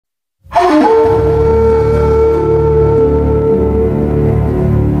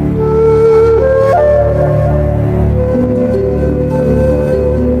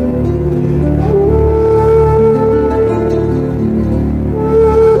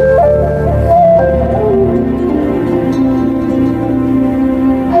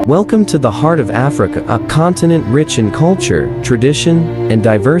Welcome to the heart of Africa, a continent rich in culture, tradition, and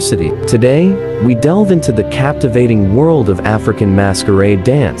diversity. Today, we delve into the captivating world of African masquerade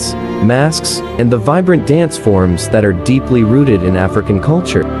dance, masks, and the vibrant dance forms that are deeply rooted in African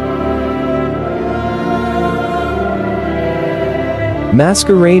culture.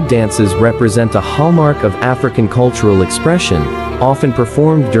 Masquerade dances represent a hallmark of African cultural expression, often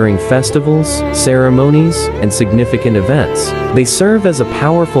performed during festivals, ceremonies, and significant events. They serve as a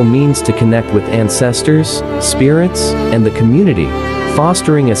powerful means to connect with ancestors, spirits, and the community,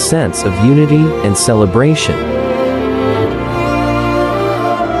 fostering a sense of unity and celebration.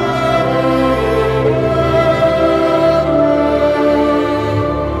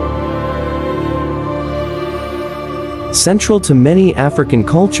 Central to many African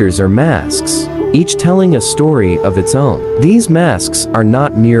cultures are masks, each telling a story of its own. These masks are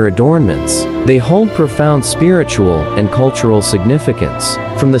not mere adornments. They hold profound spiritual and cultural significance.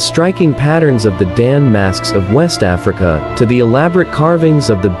 From the striking patterns of the Dan masks of West Africa to the elaborate carvings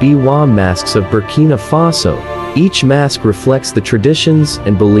of the Biwa masks of Burkina Faso, each mask reflects the traditions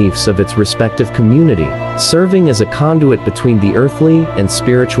and beliefs of its respective community, serving as a conduit between the earthly and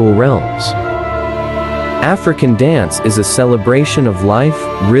spiritual realms. African dance is a celebration of life,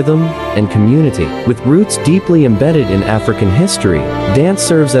 rhythm, and community. With roots deeply embedded in African history, dance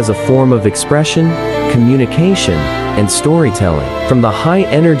serves as a form of expression, communication, and storytelling. From the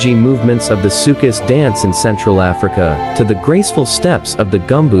high-energy movements of the Soukous dance in Central Africa to the graceful steps of the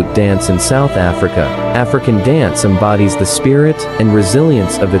Gumboot dance in South Africa, African dance embodies the spirit and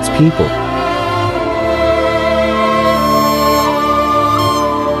resilience of its people.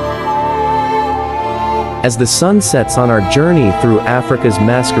 As the sun sets on our journey through Africa's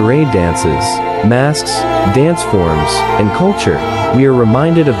masquerade dances, masks, dance forms, and culture, we are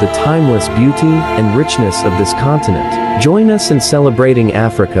reminded of the timeless beauty and richness of this continent. Join us in celebrating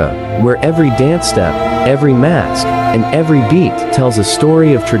Africa, where every dance step, every mask, and every beat tells a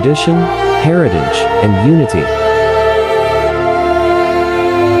story of tradition, heritage, and unity.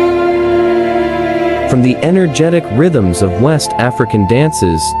 From the energetic rhythms of West African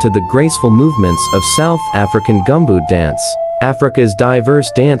dances to the graceful movements of South African gumboot dance, Africa's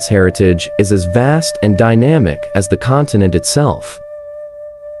diverse dance heritage is as vast and dynamic as the continent itself.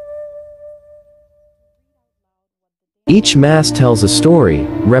 Each mask tells a story,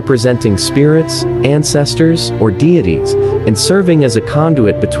 representing spirits, ancestors, or deities, and serving as a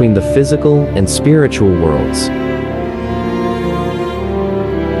conduit between the physical and spiritual worlds.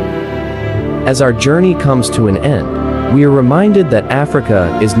 As our journey comes to an end, we are reminded that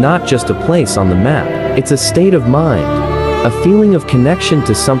Africa is not just a place on the map, it's a state of mind, a feeling of connection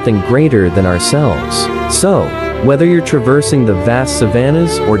to something greater than ourselves. So, whether you're traversing the vast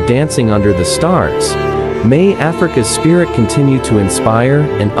savannas or dancing under the stars, may Africa's spirit continue to inspire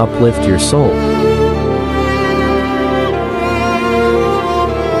and uplift your soul.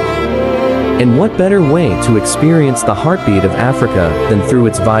 And what better way to experience the heartbeat of Africa than through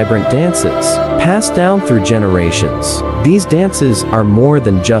its vibrant dances? Passed down through generations, these dances are more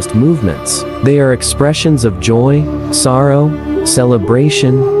than just movements. They are expressions of joy, sorrow,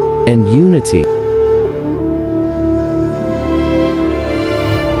 celebration, and unity.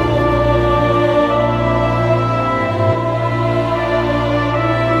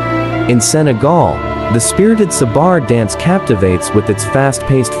 In Senegal, the spirited Sabar dance captivates with its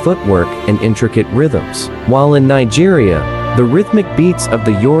fast-paced footwork and intricate rhythms, while in Nigeria, the rhythmic beats of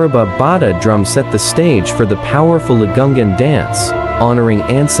the Yoruba Bata drum set the stage for the powerful Egungun dance, honoring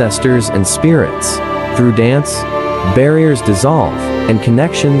ancestors and spirits. Through dance, barriers dissolve, and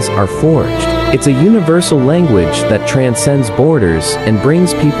connections are forged. It's a universal language that transcends borders and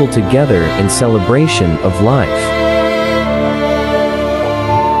brings people together in celebration of life.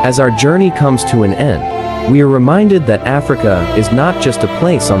 As our journey comes to an end, we are reminded that Africa is not just a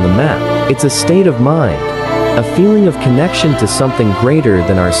place on the map, it's a state of mind, a feeling of connection to something greater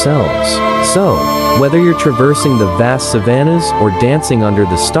than ourselves. So, whether you're traversing the vast savannas or dancing under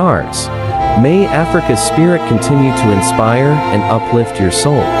the stars, may Africa's spirit continue to inspire and uplift your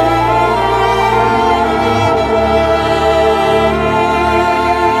soul.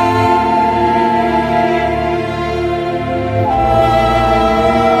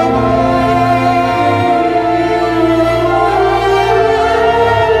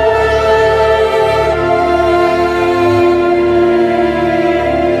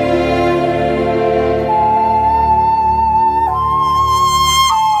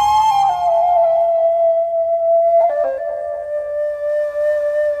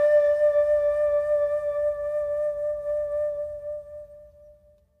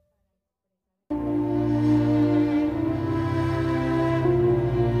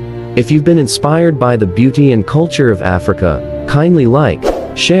 If you've been inspired by the beauty and culture of Africa, kindly like,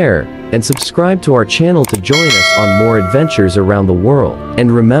 share, and subscribe to our channel to join us on more adventures around the world.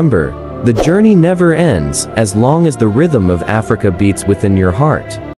 And remember, the journey never ends as long as the rhythm of Africa beats within your heart.